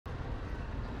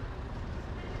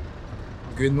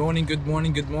Good morning, good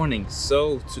morning, good morning.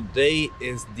 So today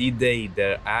is the day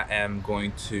that I am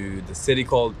going to the city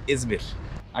called Izmir.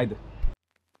 Haydi.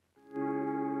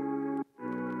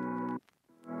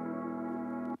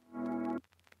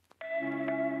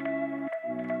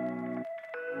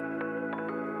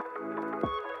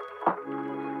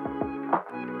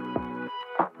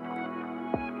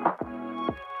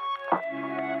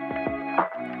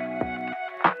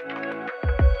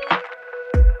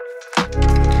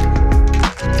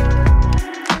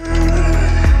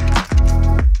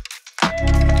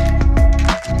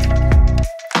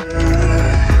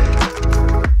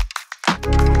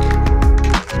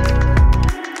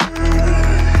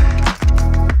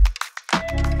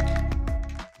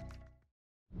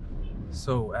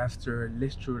 So after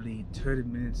literally 30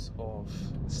 minutes of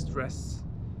stress,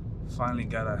 finally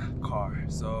got a car.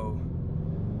 So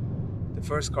the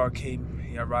first car came,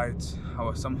 he arrived,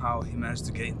 somehow he managed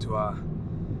to get into an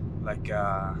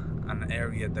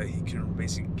area that he couldn't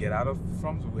basically get out of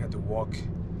from, so we had to walk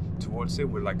towards it.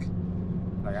 We're like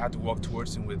I had to walk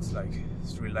towards him with like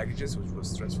 3 luggages, which was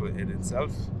stressful in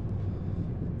itself.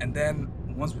 And then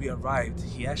once we arrived,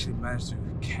 he actually managed to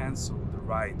cancel the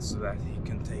ride so that he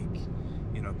can take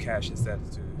cash instead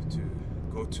to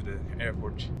go to the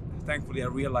airport. Thankfully I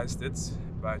realized it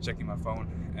by checking my phone,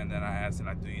 and then I asked him,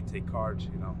 like, do you take card,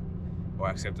 or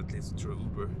accept at least through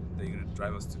Uber that you're gonna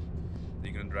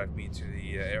drive me to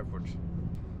the airport.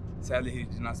 Sadly he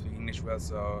did not speak English well,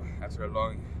 so after a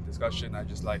long discussion I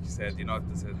just said,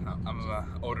 I'm gonna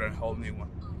order a whole new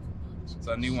one.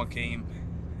 So a new one came,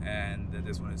 and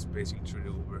this one is basically through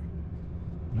the Uber,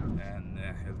 and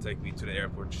it'll take me to the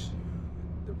airport.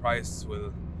 The price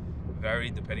will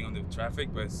vary depending on the traffic,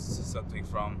 but it's something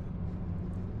from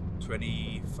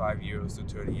 25 euros to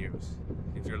 30 euros.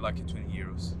 If you're lucky, 20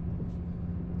 euros.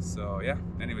 So yeah,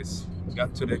 anyways,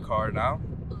 got to the car now,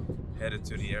 headed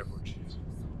to the airport.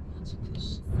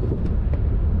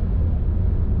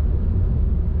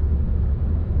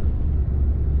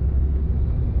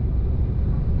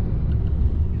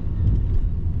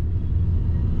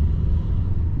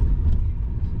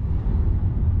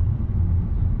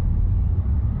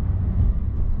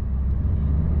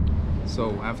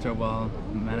 So after a while,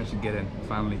 I managed to get in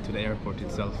finally to the airport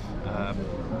itself.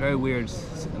 Very weird,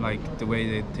 like the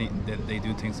way they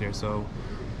do things there. So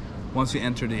once you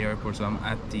enter the airport, so I'm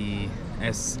at the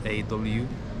SAW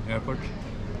airport.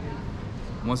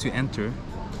 Once you enter,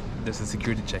 there's a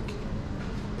security check.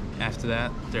 After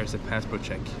that, there's a passport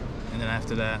check, and then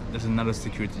after that, there's another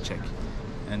security check,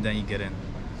 and then you get in.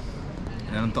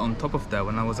 And on top of that,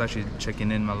 when I was actually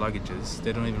checking in my luggages,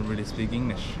 they don't even really speak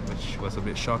English, which was a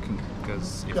bit shocking,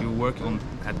 because if you work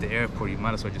at the airport, you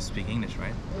might as well just speak English,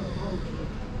 right?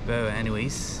 But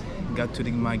anyways, got to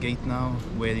my gate now,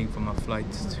 waiting for my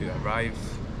flight to arrive,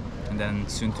 and then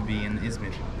soon to be in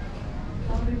Izmir.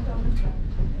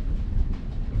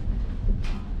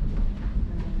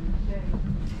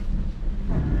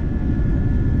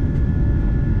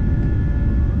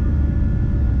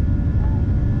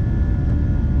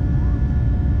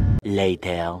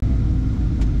 Later.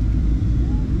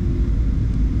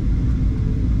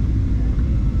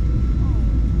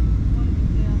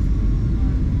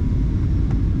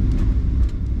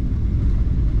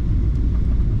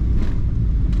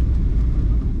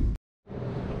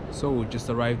 So we just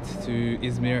arrived to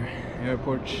Izmir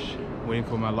airport, waiting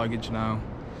for my luggage now.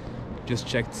 Just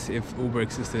checked if Uber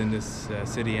existed in this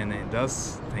city, and it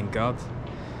does, thank God.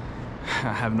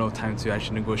 I have no time to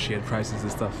actually negotiate prices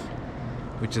and stuff,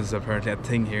 which is apparently a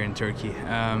thing here in Turkey.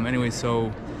 Anyway,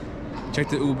 so check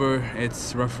the Uber.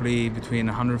 It's roughly between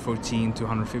 114 to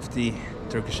 150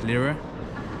 Turkish lira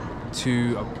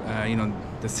to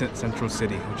the central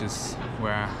city, which is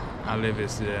where I live,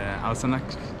 is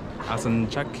Alsancak. I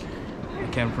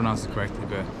can't pronounce it correctly,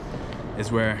 but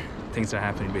it's where things are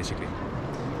happening basically.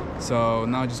 So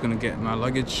now I'm just gonna get my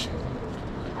luggage,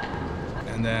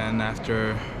 and then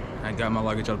after I got my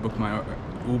luggage, I'll book my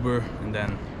Uber, and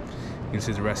then you'll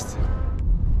see the rest.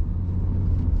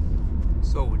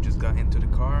 So we just got into the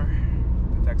car,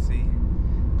 the taxi,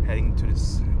 heading to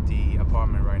the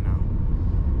apartment right now.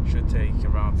 Should take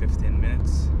around 15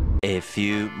 minutes. A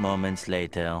few moments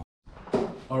later.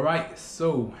 Alright,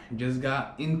 so just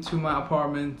got into my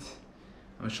apartment.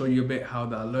 I'm gonna show you a bit how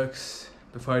that looks.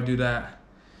 Before I do that,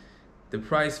 the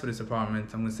price for this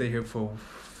apartment, I'm gonna stay here for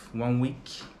 1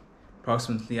 week,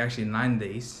 approximately, actually 9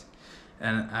 days.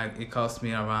 And it cost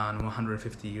me around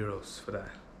 150 euros for that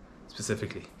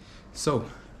specifically. So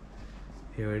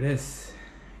here it is.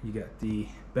 You got the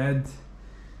bed,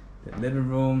 the living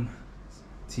room,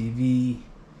 TV.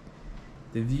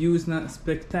 The view is not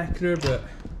spectacular, but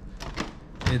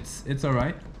It's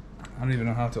alright. I don't even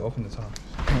know how to open the top.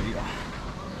 There you go.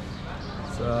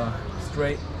 So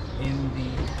straight in the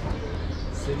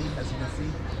city, as you can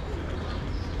see.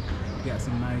 We got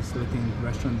some nice looking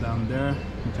restaurant down there,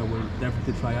 which I will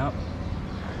definitely try out.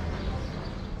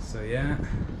 So yeah.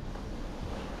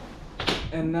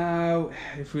 And now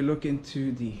if we look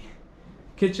into the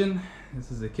kitchen,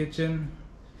 this is the kitchen.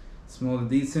 Small and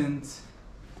decent.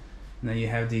 Now you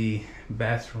have the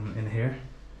bathroom in here.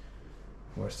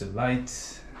 Where's the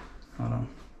light? Hold on.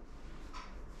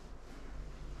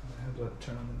 How do I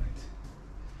turn on the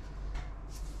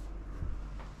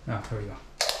light? Oh, here we go.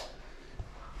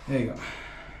 There you go.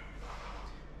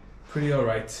 Pretty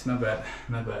alright, not bad,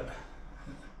 not bad.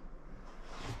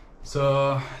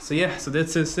 So yeah, so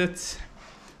that's it.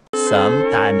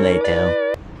 Some time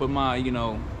later. Put my,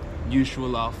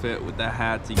 usual outfit with the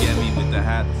hat, you get me, with the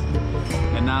hat.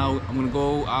 And now I'm gonna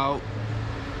go out,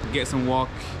 get some walk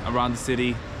around the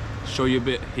city, show you a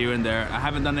bit here and there. I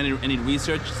haven't done any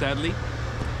research, sadly.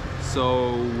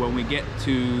 So when we get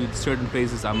to certain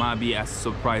places, I might be as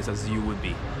surprised as you would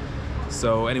be.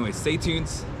 So anyway, stay tuned.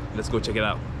 Let's go check it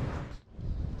out.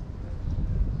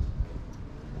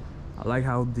 I like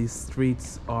how these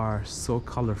streets are so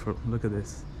colorful. Look at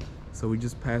this. So we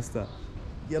just passed that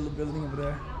yellow building over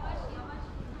there.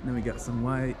 Then we got some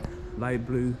white, light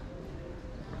blue,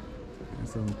 and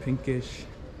some pinkish,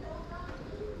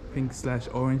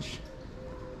 pink/orange.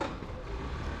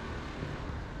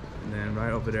 And then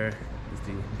right over there is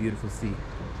the beautiful sea.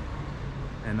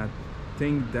 And I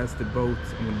think that's the boat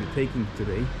I'm gonna be taking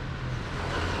today,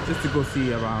 just to go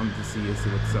see around the sea and see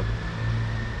what's up.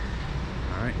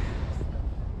 All right.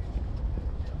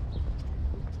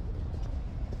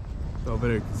 So over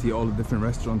there you can see all the different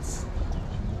restaurants.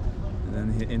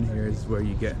 And then in here is where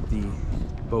you get the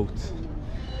boat.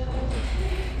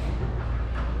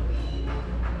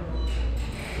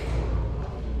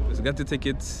 So I got the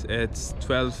tickets. It's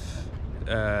 12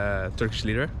 Turkish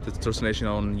lira. The translation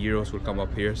on euros will come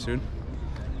up here soon.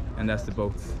 And that's the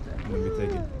boat I'm going to be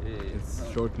taking. It's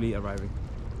shortly arriving.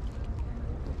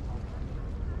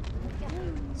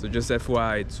 So just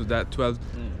FYI, so that 12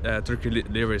 Turkish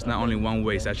lira is not only one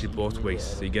way, it's actually both ways.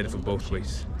 So you get it for both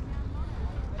ways.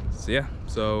 So yeah,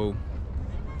 so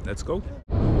let's go.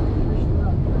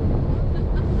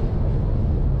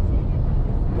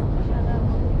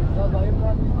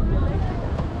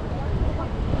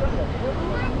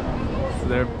 So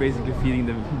they're basically feeding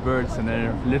the birds and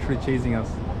they're literally chasing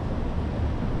us.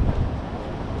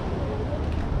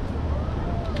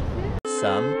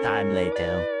 Some time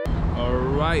later.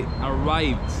 Alright,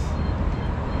 arrived.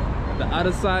 The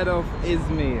other side of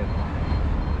Izmir.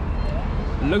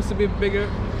 Looks a bit bigger,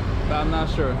 but I'm not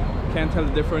sure. Can't tell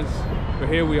the difference. But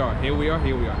here we are, here we are,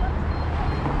 here we are.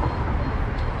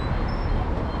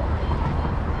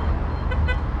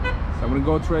 So I'm gonna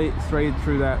go straight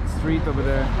through that street over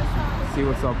there, see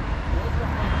what's up. As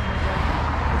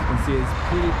you can see, it's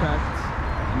pretty packed,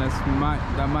 and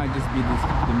that might just be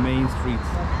the main streets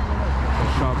for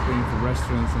shopping, for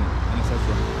restaurants, and etc.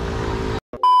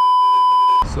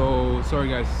 So sorry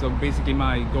guys, so basically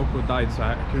my GoPro died, so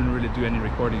I couldn't really do any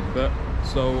recording. But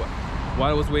so while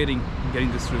I was waiting,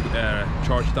 getting this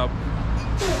charged up,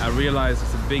 I realized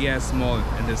it's a big ass mall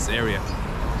in this area.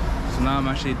 So now I'm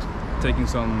actually taking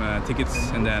some tickets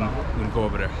and then I'm gonna go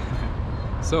over there.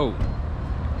 So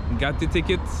got the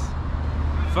ticket.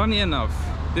 Funny enough,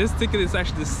 this ticket is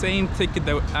actually the same ticket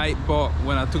that I bought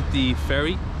when I took the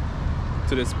ferry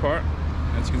to this part,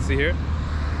 as you can see here.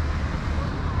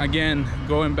 Again,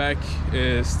 going back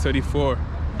is 34.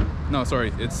 No,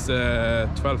 sorry, it's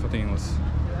 12, I think it was.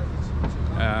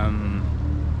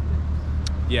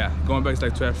 Yeah, going back is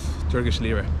like 12 Turkish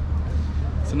lira.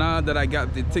 So now that I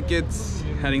got the tickets,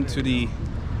 heading to the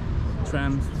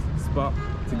tram spot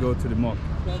to go to the mall.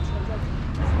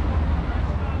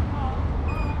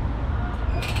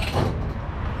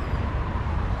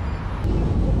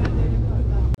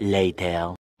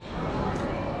 Later.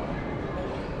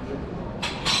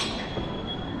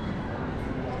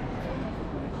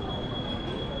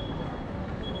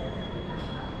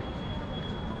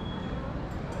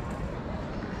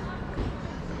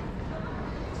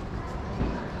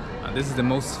 This is the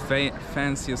most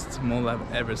fanciest mall I've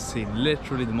ever seen.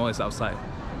 Literally, the mall is outside.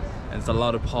 And there's a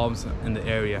lot of palms in the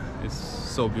area. It's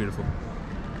so beautiful.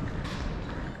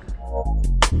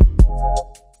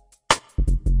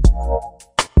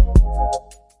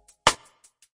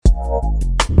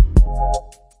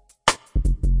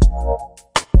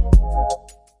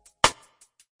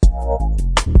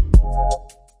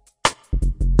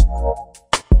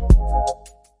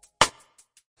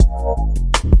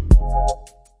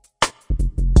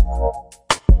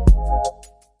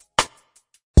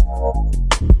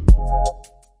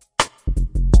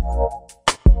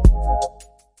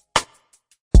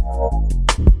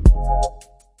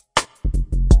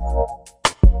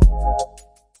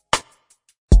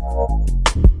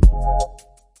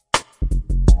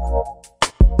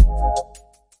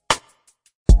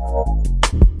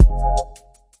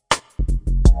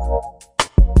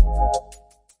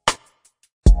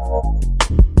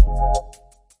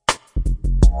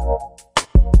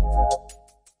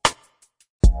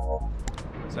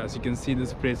 you can see,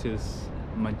 this place is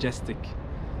majestic.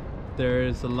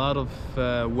 There's a lot of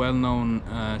well-known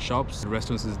shops. The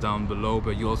restaurants is down below,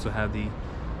 but you also have the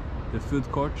food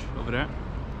court over there,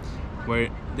 where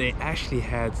they actually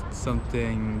had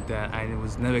something that I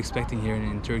was never expecting here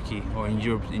in Turkey or in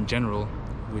Europe in general,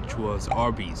 which was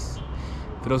Arby's.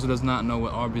 For those who does not know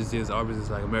what Arby's is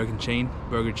like American chain,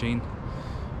 burger chain.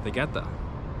 They got that.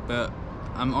 But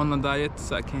I'm on a diet,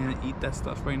 so I can't eat that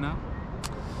stuff right now.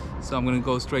 So I'm gonna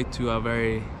go straight to a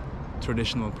very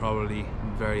traditional, probably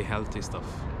very healthy stuff.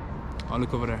 Oh,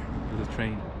 look over there, there's a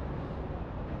train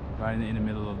right in the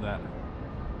middle of that.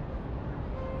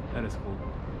 That is cool.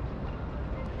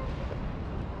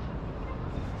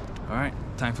 All right,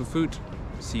 time for food.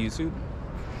 See you soon.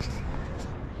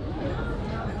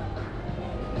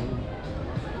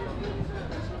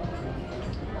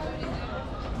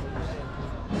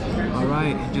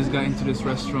 Alright, just got into this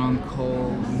restaurant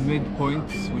called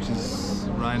Midpoint, which is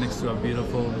right next to a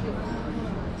beautiful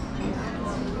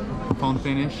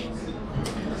fountainish.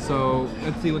 So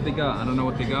let's see what they got. I don't know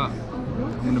what they got.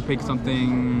 I'm gonna pick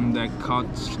something that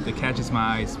catches my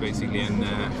eyes basically, and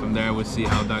from there we'll see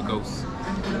how that goes.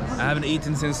 I haven't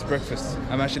eaten since breakfast.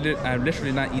 I've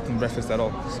literally not eaten breakfast at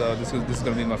all. So this is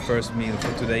gonna be my first meal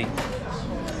for today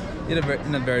in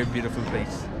a very beautiful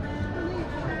place.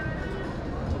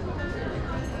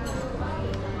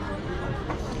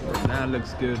 That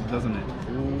looks good, doesn't it?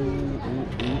 Ooh.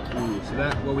 So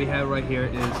that what we have right here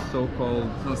is so-called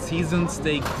seasoned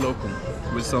steak locum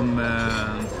with some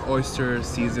oyster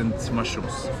seasoned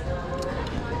mushrooms.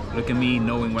 Look at me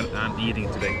knowing what I'm eating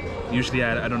today. Usually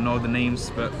I don't know the names,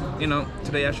 but you know,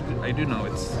 today I do know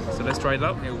it. So let's try it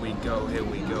out. Here we go.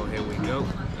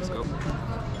 Let's go.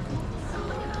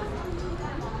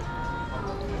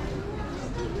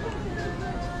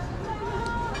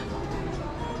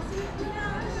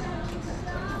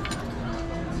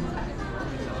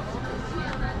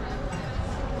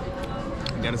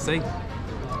 I gotta say,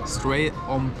 straight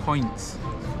on point.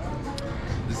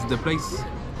 This is the place.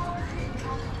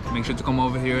 Make sure to come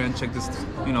over here and check this,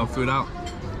 food out.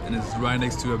 And it's right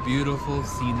next to a beautiful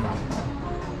scenery.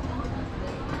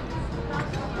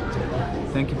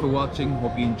 Thank you for watching.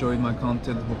 Hope you enjoyed my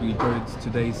content. Hope you enjoyed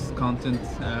today's content.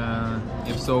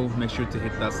 If so, make sure to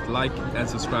hit that like and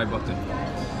subscribe button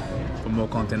for more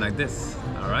content like this.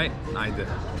 All right,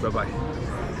 bye bye.